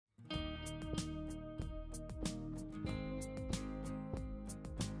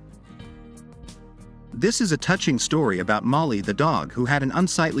This is a touching story about Molly the dog who had an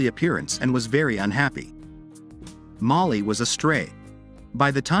unsightly appearance and was very unhappy. Molly was a stray.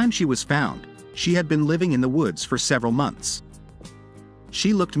 By the time she was found, she had been living in the woods for several months.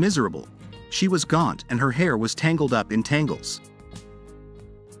 She looked miserable. She was gaunt and her hair was tangled up in tangles.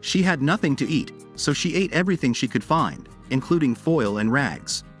 She had nothing to eat, so she ate everything she could find, including foil and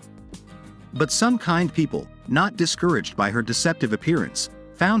rags. But some kind people, not discouraged by her deceptive appearance,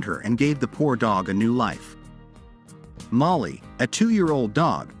 found her and gave the poor dog a new life. Molly, a 2-year-old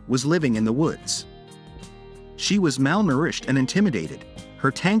dog, was living in the woods. She was malnourished and intimidated,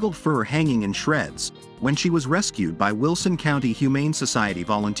 her tangled fur hanging in shreds, when she was rescued by Wilson County Humane Society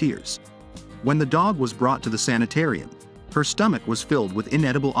volunteers. When the dog was brought to the sanitarium, her stomach was filled with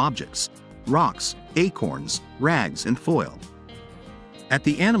inedible objects, rocks, acorns, rags, and foil. At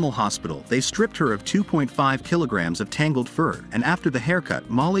the animal hospital, they stripped her of 2.5 kilograms of tangled fur, and after the haircut,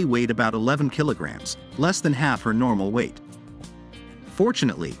 Molly weighed about 11 kilograms, less than half her normal weight.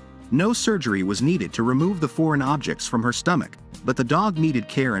 Fortunately, no surgery was needed to remove the foreign objects from her stomach, but the dog needed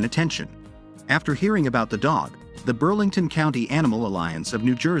care and attention. After hearing about the dog, the Burlington County Animal Alliance of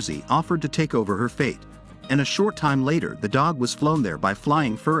New Jersey offered to take over her fate, and a short time later the dog was flown there by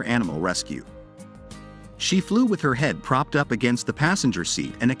Flying Fur Animal Rescue. She flew with her head propped up against the passenger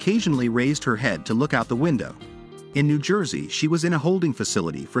seat and occasionally raised her head to look out the window. In New Jersey, she was in a holding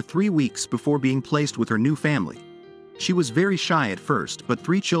facility for 3 weeks before being placed with her new family. She was very shy at first, but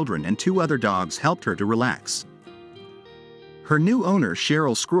 3 children and 2 other dogs helped her to relax. Her new owner,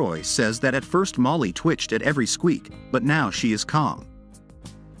 Cheryl Scroy, says that at first Molly twitched at every squeak, but now she is calm.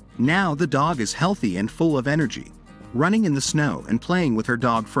 Now the dog is healthy and full of energy, running in the snow and playing with her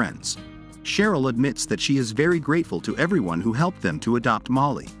dog friends. Cheryl admits that she is very grateful to everyone who helped them to adopt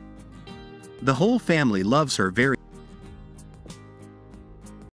Molly. The whole family loves her very